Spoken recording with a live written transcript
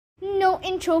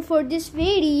intro for this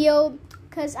video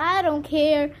because I don't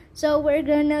care. So we're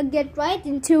gonna get right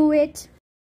into it.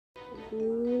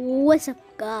 What's up,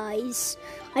 guys?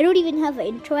 I don't even have an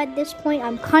intro at this point.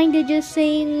 I'm kinda just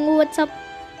saying what's up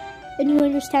and you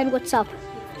understand what's up.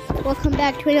 Welcome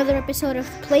back to another episode of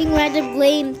playing random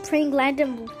games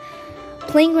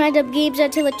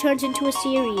until it turns into a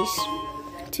series.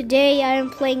 Today I am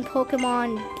playing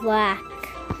Pokemon Black.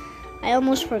 I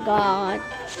almost forgot.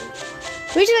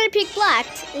 The reason I picked Black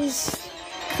is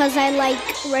because I like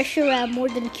Reshiram more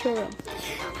than Kyurem.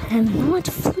 I'm not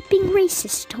flipping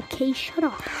racist, okay? Shut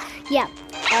up. Yeah,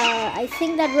 I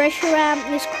think that Reshiram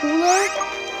is cooler,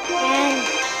 and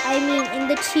I mean in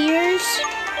the tiers,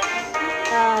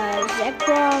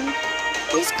 Zekrom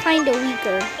is kind of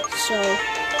weaker, so.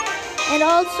 And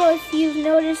also, if you've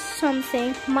noticed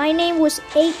something, my name was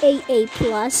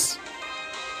AAA+.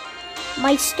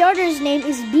 My starter's name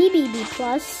is BBB+.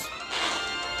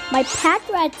 My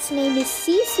Patrat's name is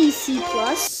CCC+.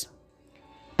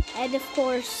 And of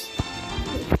course,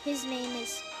 his name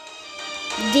is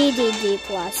DDD+.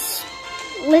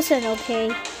 Listen, okay?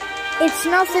 It's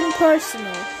nothing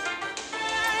personal.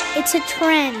 It's a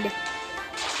trend.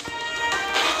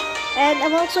 And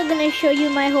I'm also gonna show you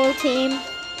my whole team,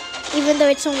 even though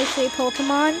it's only 3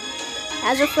 Pokemon.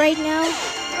 As of right now,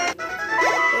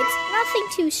 it's nothing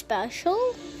too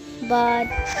special, but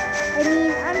I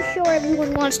mean, I'm sure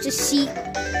everyone wants to see.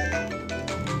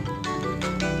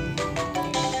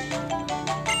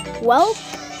 Well,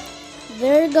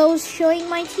 there goes showing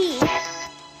my team.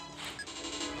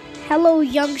 Hello,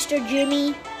 youngster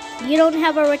Jimmy. You don't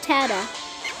have a Rattata.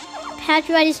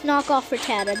 Patrat is knockoff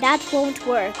Rattata. That won't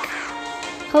work.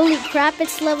 Holy crap,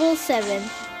 it's level 7.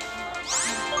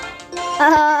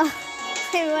 I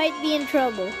might be in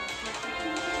trouble.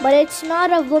 But it's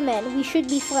not a woman. We should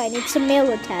be fine. It's a male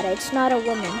Rattata. It's not a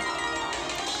woman.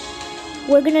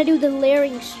 We're gonna do the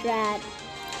layering strat.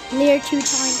 Layer 2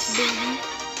 times, baby.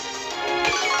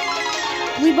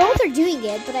 We both are doing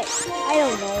it, but I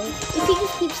don't know. If he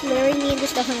just keeps layering me and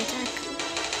just doesn't attack,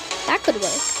 that could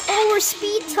work. Oh, we're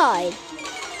speed tied.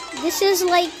 This is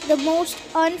like the most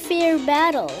unfair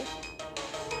battle.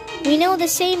 We know the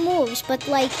same moves, but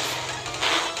like,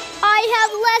 I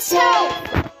have less health.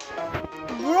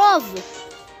 Bruv.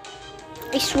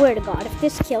 I swear to God, if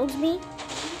this kills me.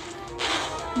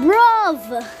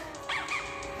 Bruv.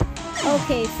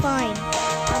 Okay, fine.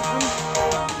 I'm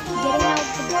getting out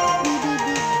the BBB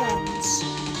guns.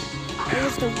 It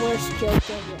was the worst joke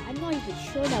ever. I'm not even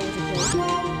sure that was a joke.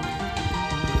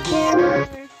 There were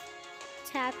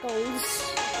tackles.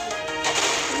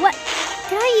 What?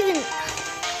 Did I even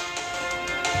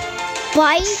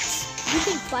bite? You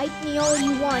can bite me all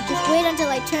you want. Just wait until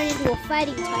I turn into a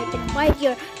fighting type and bite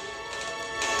your...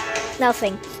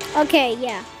 Nothing. Okay,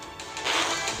 yeah.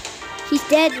 He's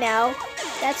dead now.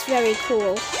 That's very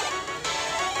cool.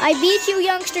 I beat you,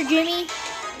 youngster Jimmy.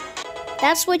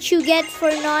 That's what you get for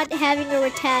not having a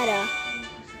Rattata.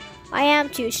 I am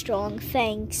too strong,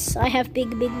 thanks. I have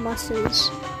big muscles.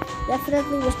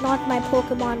 Definitely was not my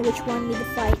Pokemon which won me the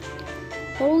fight.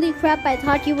 Holy crap, I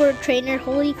thought you were a trainer.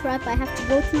 Holy crap, I have to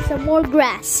go through some more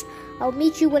grass. I'll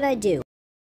meet you when I do.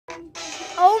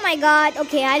 Oh my God,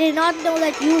 okay, I did not know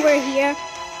that you were here.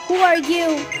 Who are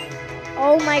you?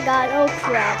 Oh my God, oh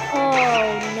crap,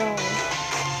 oh no.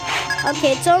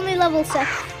 Okay, it's only level 7.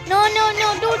 No,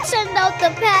 don't send out the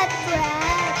Patrat.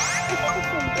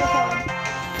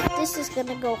 Oh, this is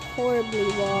gonna go horribly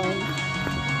wrong.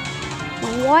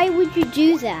 Why would you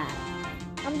do that?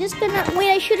 I'm just gonna... Wait,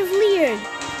 I should have leered.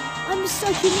 I'm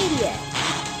such an idiot.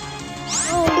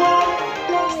 Oh,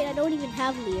 wait, I don't even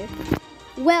have leer.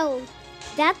 Well,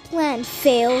 that plan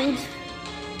failed.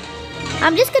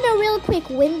 I'm just gonna real quick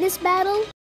win this battle.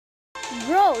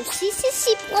 Bro,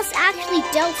 CCC Plus actually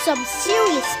dealt some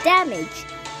serious damage.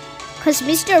 Because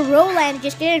Mr. Roland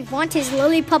just didn't want his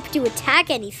Lillipup to attack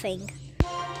anything.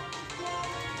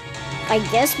 I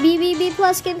guess BBB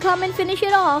Plus can come and finish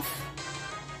it off.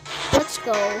 Let's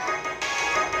go.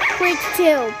 Quick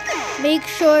 2. Make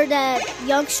sure that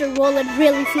youngster Roland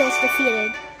really feels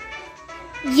defeated.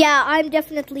 Yeah, I'm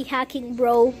definitely hacking,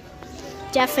 bro.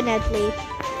 Definitely.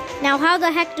 Now, how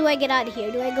the heck do I get out of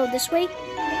here? Do I go this way?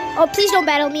 Oh, please don't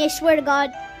battle me, I swear to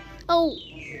God. Oh,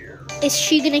 is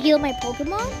she gonna heal my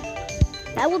Pokemon?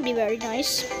 That would be very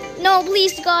nice. No,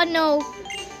 please, God, no.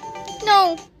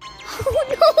 No. Oh,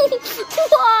 no.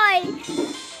 Why?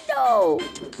 No.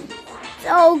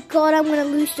 Oh God, I'm gonna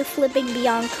lose to flipping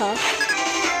Bianca.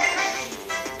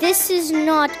 This is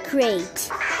not great.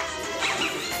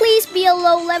 Please be a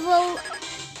low level.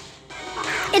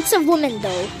 It's a woman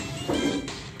though.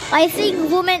 I think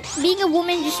being a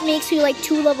woman just makes you like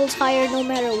 2 levels higher no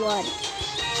matter what.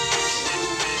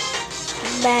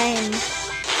 Bang.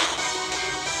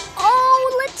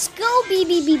 Oh, let's go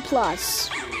BBB plus.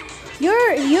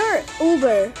 You're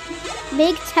Uber.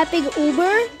 Make tapping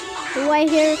Uber. Do I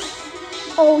hear?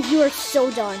 Oh, you are so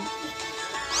done.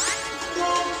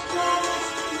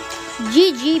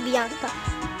 GG Bianca.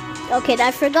 Okay,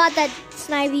 I forgot that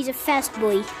Snively's a fast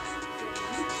boy.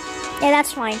 Yeah,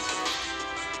 that's fine.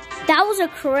 That was a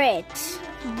crit.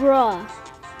 Bruh.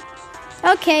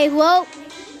 Okay, well,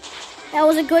 that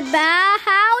was a good battle.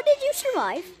 How did you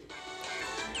survive?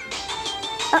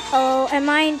 Uh-oh, am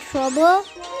I in trouble?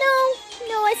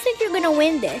 No, I think you're gonna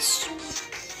win this.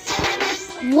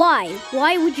 Why?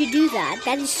 Why would you do that?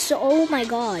 That is so, oh my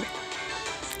god.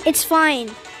 It's fine.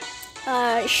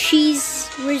 She's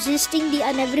resisting the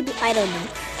inevitable, I don't know.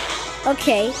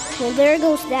 Okay, well there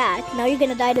goes that. Now you're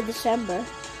gonna die to December.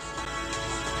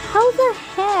 How the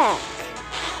heck?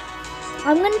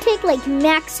 I'm gonna take like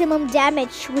maximum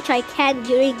damage, which I can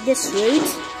during this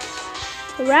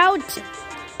route.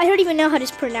 I don't even know how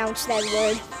to pronounce that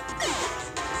word.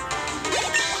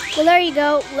 Well, there you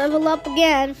go. Level up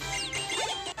again.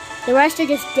 The rest are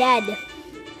just dead.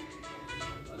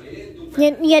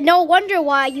 Yeah, no wonder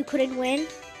why you couldn't win.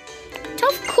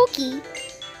 Tough cookie.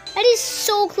 That is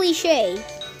so cliche.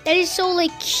 That is so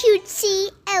like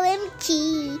cutesy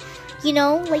LMG. You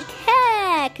know, like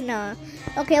heck nah.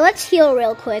 Okay, let's heal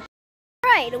real quick.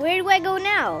 Alright, where do I go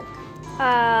now?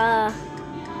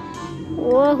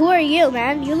 Well, who are you,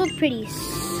 man? You look pretty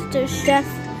stiff.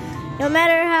 No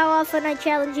matter how often I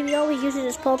challenge him, he always uses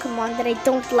this Pokemon that I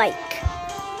don't like.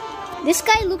 This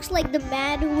guy looks like the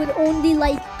man who would only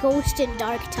like ghost and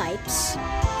dark types.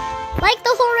 Like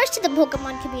the whole rest of the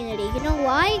Pokemon community. You know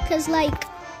why? Because like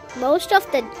most of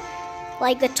the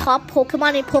top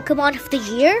Pokemon in Pokemon of the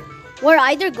year were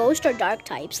either ghost or dark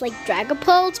types. Like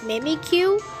Dragapult,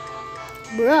 Mimikyu.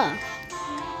 Bruh.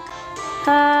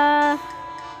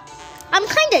 I'm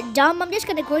kind of dumb. I'm just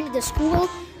going to go into the school.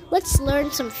 Let's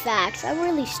learn some facts. I'm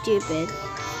really stupid.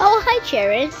 Oh, hi,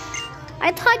 Sharon.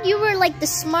 I thought you were like the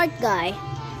smart guy.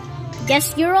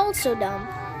 Guess you're also dumb.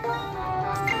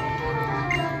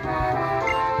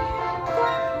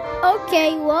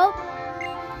 Okay, well,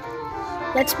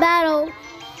 let's battle.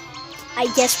 I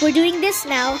guess we're doing this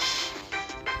now.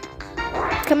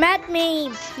 Come at me,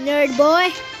 nerd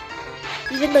boy.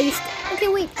 Even though you... Okay,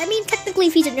 wait. I mean, technically,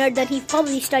 if he's a nerd, then he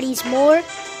probably studies more.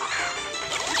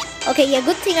 Okay, yeah,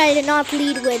 good thing I did not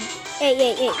lead with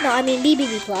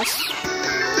BBB plus.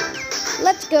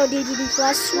 Let's go, BBB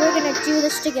plus. We're gonna do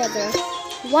this together.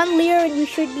 1 Leer and we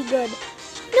should be good.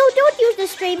 No, don't use the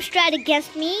stream strat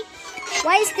against me.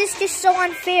 Why is this just so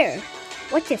unfair?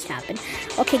 What just happened?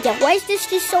 Okay, yeah, why is this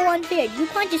just so unfair? You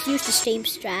can't just use the same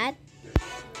strat.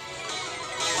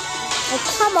 Oh,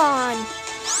 come on.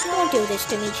 Don't do this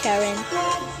to me, Sharon.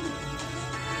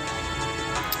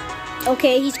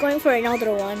 Okay, he's going for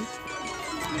another one.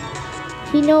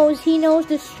 He knows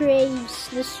the strays,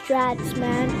 the strats,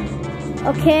 man.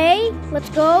 Okay, let's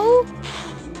go.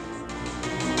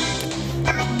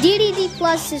 DDD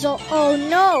plus is all, oh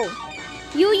no.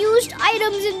 You used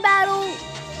items in battle.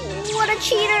 What a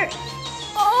cheater.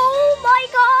 Oh my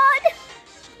god.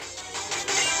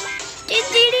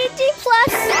 DDD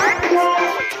plus.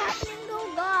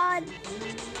 Oh god.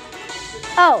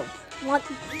 Oh, well,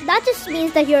 that just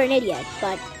means that you're an idiot,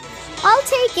 but I'll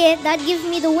take it. That gives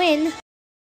me the win.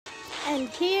 And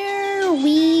here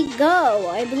we go.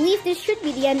 I believe this should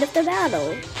be the end of the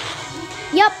battle.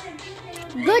 Yup.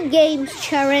 Good games,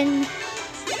 Sharon.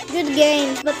 Good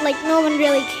games, but like no one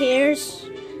really cares.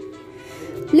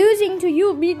 Losing to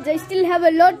you means I still have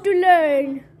a lot to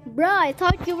learn. Bruh, I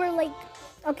thought you were like...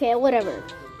 Okay, whatever.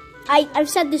 I've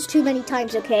said this too many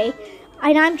times, okay?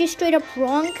 And I'm just straight up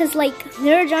wrong, because like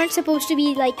nerds aren't supposed to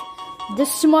be like the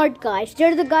smart guys.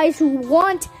 They're the guys who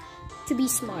want to be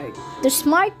smart. The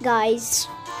smart guys...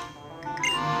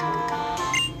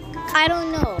 I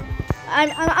don't know.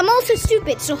 I'm also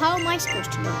stupid, so how am I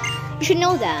supposed to know? You should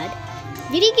know that.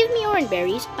 Did he give me orange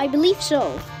berries? I believe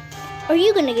so. Are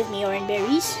you gonna give me orange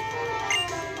berries?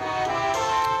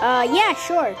 Yeah,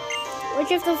 sure.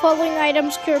 Which of the following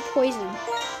items cure poison?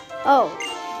 Oh,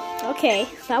 okay,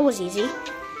 that was easy.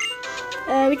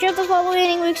 Which of the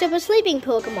following wakes up a sleeping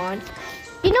Pokemon?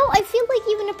 You know, I feel like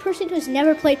even a person who's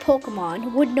never played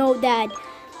Pokemon would know that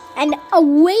an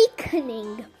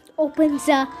awakening opens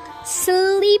a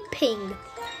sleeping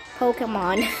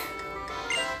Pokemon.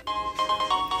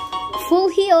 Full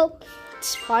heal.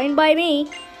 It's fine by me.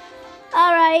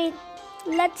 Alright,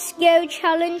 let's go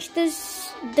challenge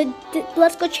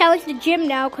let's go challenge the gym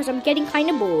now because I'm getting kind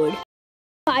of bored.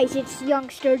 Guys, it's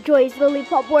youngster Joy's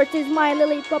Lillipup versus my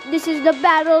Lillipup. This is the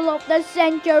battle of the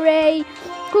century.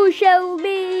 Who shall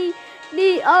be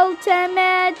the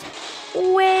ultimate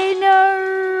winner?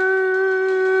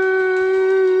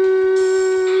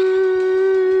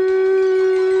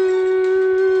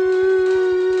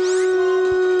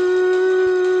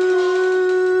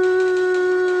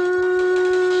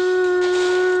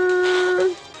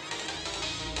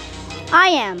 I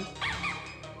am.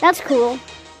 That's cool.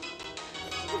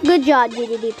 Good job,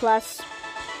 DDD Plus.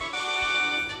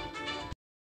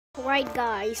 Alright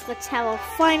guys, let's have a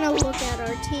final look at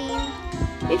our team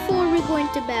before we go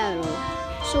into battle.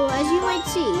 So as you might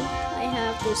see, I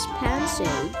have this Pansage,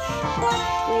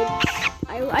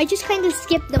 which I just kind of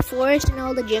skipped the forest and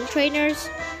all the gym trainers.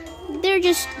 They're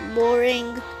just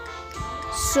boring.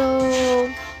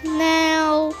 So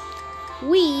now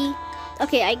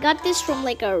okay, I got this from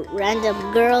like a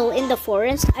random girl in the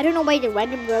forest. I don't know why the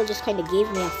random girl just kind of gave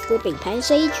me a flipping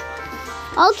Pansage.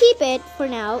 I'll keep it for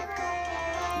now.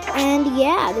 And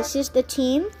yeah, this is the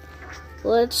team.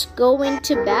 Let's go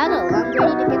into battle. I'm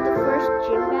ready to get the first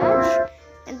gym badge.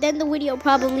 And then the video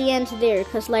probably ends there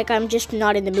because like I'm just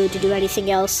not in the mood to do anything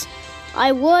else.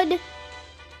 I would,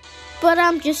 but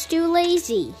I'm just too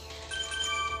lazy.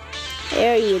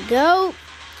 There you go.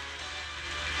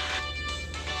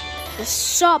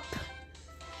 Sup?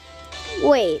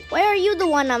 Wait, why are you the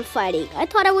one I'm fighting? I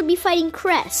thought I would be fighting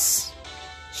Cress.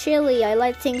 Chilly, I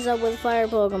light things up with fire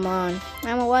Pokemon.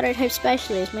 I'm a water type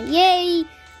specialist, man. Yay!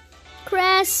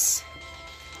 Cress!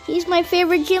 He's my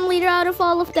favorite gym leader out of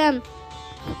all of them.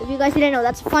 If you guys didn't know,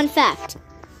 that's a fun fact.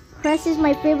 Cress is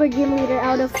my favorite gym leader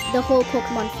out of the whole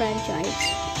Pokemon franchise.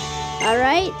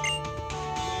 Alright?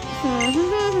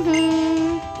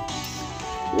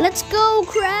 Let's go,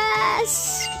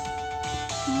 Cress!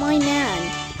 My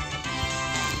man.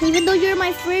 Even though you're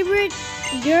my favorite,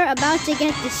 you're about to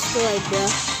get destroyed, bro.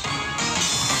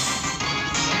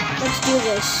 Let's do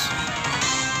this.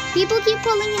 People keep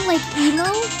calling him like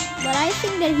emo, but I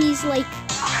think that he's like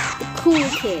the cool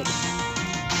kid.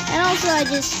 And also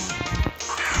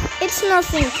it's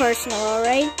nothing personal,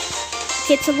 alright?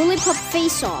 It's a Lillipup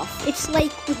face-off. It's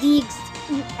like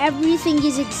everything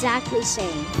is exactly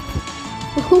same.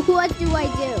 What do I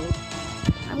do?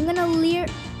 I'm gonna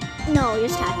no,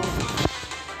 just tackle.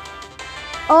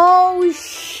 Oh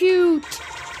shoot!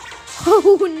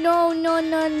 Oh no,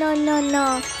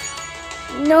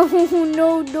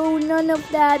 none of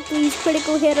that. Please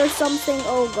critical hit or something.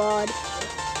 Oh god.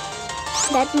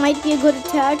 That might be a good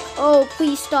attack. Oh,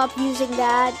 please stop using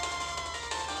that.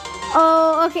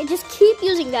 Oh, okay, just keep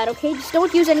using that, okay? Just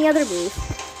don't use any other move.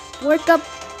 Work up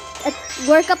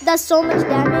does so much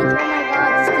damage. Oh my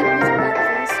god, just keep using that,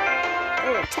 please.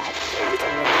 Oh, attack.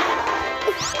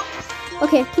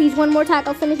 Okay, please, one more attack.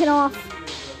 I'll finish it off.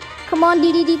 Come on,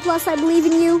 DDD Plus, I believe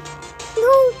in you.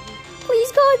 No!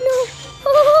 Please, God, no!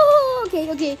 Oh,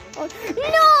 okay. Oh,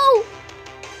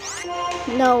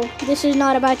 no! No, this is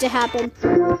not about to happen.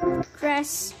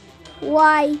 Cress,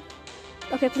 why?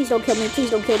 Okay, please don't kill me.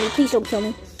 Please don't kill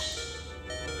me.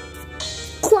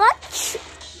 Clutch?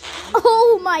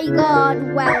 Oh my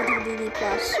god. Wow, DDD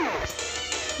Plus.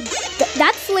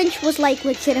 That flinch was like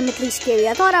legitimately scary.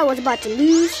 I thought I was about to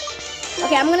lose.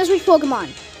 Okay, I'm gonna switch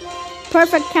Pokemon.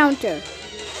 Perfect counter.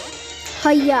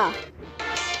 Hiya.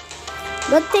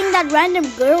 Good thing that random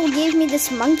girl gave me this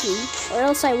monkey, or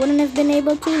else I wouldn't have been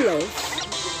able to live.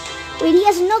 Wait, he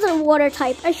has another water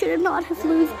type. I should not have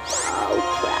lived. Oh,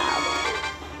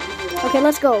 crap. Okay,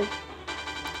 let's go.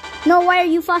 No, why are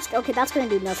you fast? Okay, that's gonna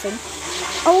do nothing.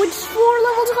 Oh, it's 4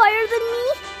 levels higher than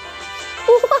me?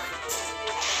 What?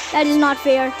 That is not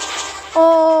fair.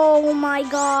 Oh my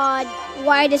god.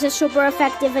 Why does a super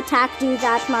effective attack do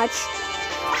that much?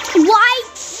 Why?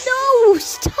 No,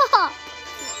 stop.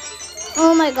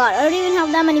 Oh my god, I don't even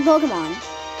have that many Pokemon.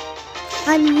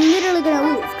 I'm literally gonna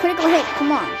lose. Critical hit,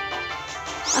 come on.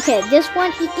 Okay, this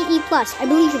one, EE Plus. I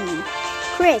believe in you.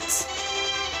 Crit.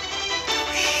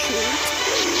 Shoot,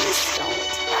 please don't.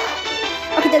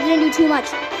 Okay, that didn't do too much.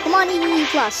 Come on, EE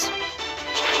Plus.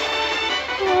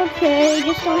 Okay,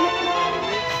 just don't hit me.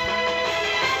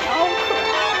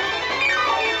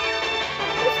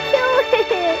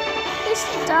 Just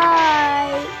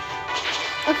die.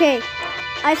 Okay,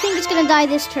 I think it's gonna die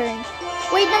this turn.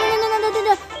 Wait, no,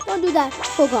 don't do that.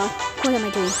 Oh god, what am I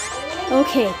doing?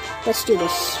 Okay, let's do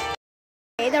this.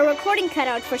 Okay, the recording cut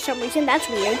out for some reason, that's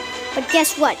weird. But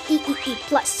guess what? EE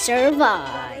Plus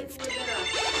survived.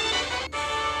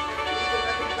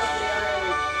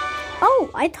 Oh,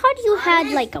 I thought you had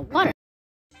like a water.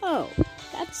 Oh,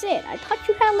 that's it. I thought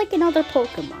you had like another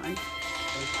Pokemon.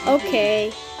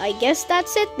 Okay, I guess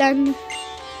that's it then.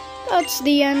 That's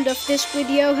the end of this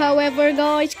video, however,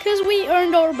 guys, because we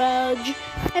earned our badge.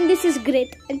 And this is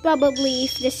great. And probably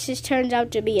if this turns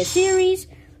out to be a series,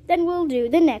 then we'll do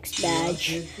the next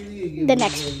badge, the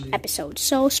next episode.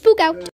 So, spook out.